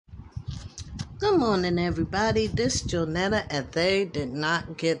Good morning, everybody. This is Jonetta, and they did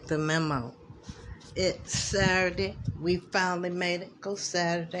not get the memo. It's Saturday. We finally made it. Go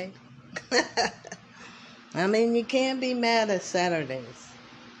Saturday. I mean, you can't be mad at Saturdays.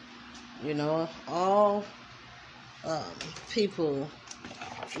 You know, all people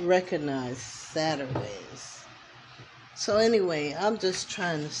recognize Saturdays. So anyway, I'm just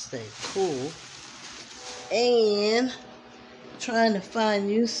trying to stay cool and trying to find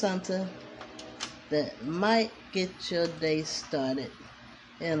you something that might get your day started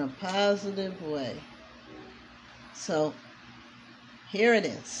in a positive way. So, here it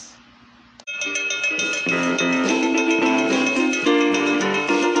is.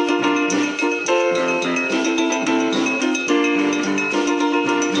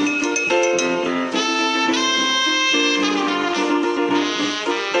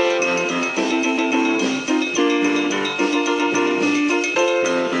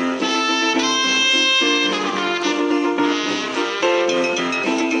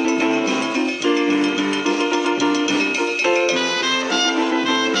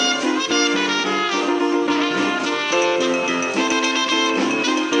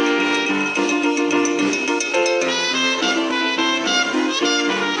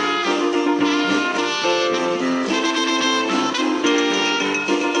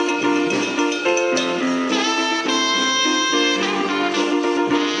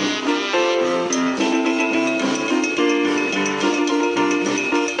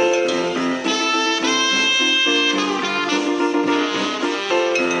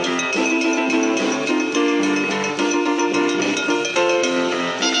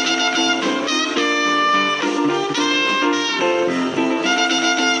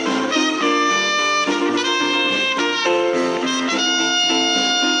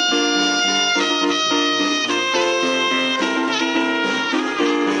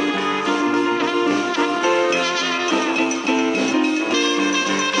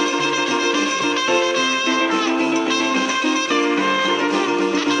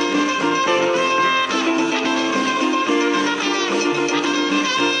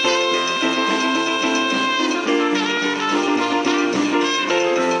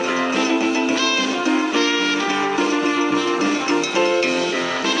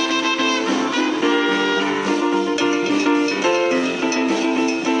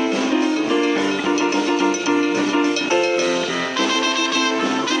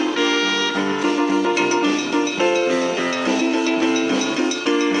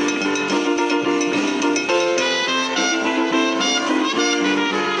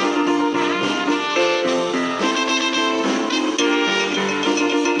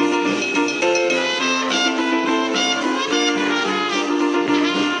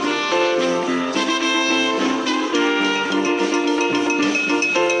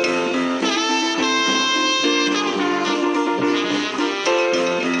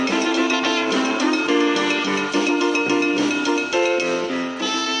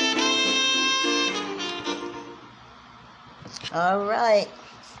 All right.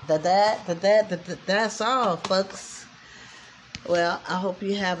 That's all, folks. Well, I hope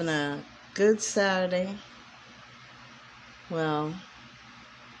you're having a good Saturday. Well,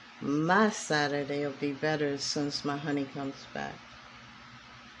 my Saturday will be better as soon as my honey comes back.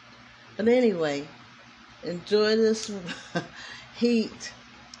 But anyway, enjoy this heat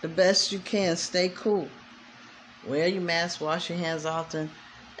the best you can. Stay cool. Wear your mask, wash your hands often,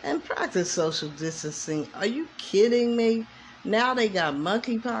 and practice social distancing. Are you kidding me? Now they got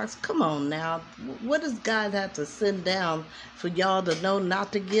monkeypox. Come on now. What does God have to send down for y'all to know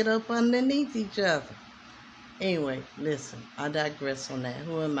not to get up underneath each other? Anyway, listen, I digress on that.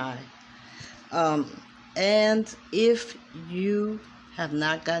 Who am I? And if you have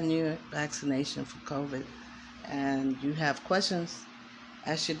not gotten your vaccination for COVID and you have questions,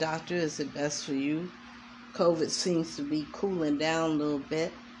 ask your doctor, is it best for you? COVID seems to be cooling down a little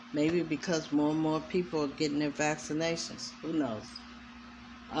bit. Maybe because more and more people are getting their vaccinations. Who knows?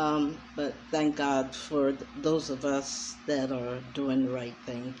 But thank God for those of us that are doing the right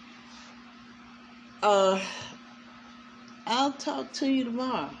thing. I'll talk to you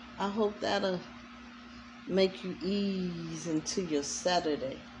tomorrow. I hope that'll make you ease into your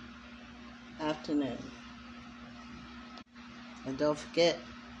Saturday afternoon. And don't forget,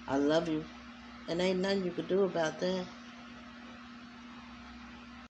 I love you. And ain't nothing you can do about that.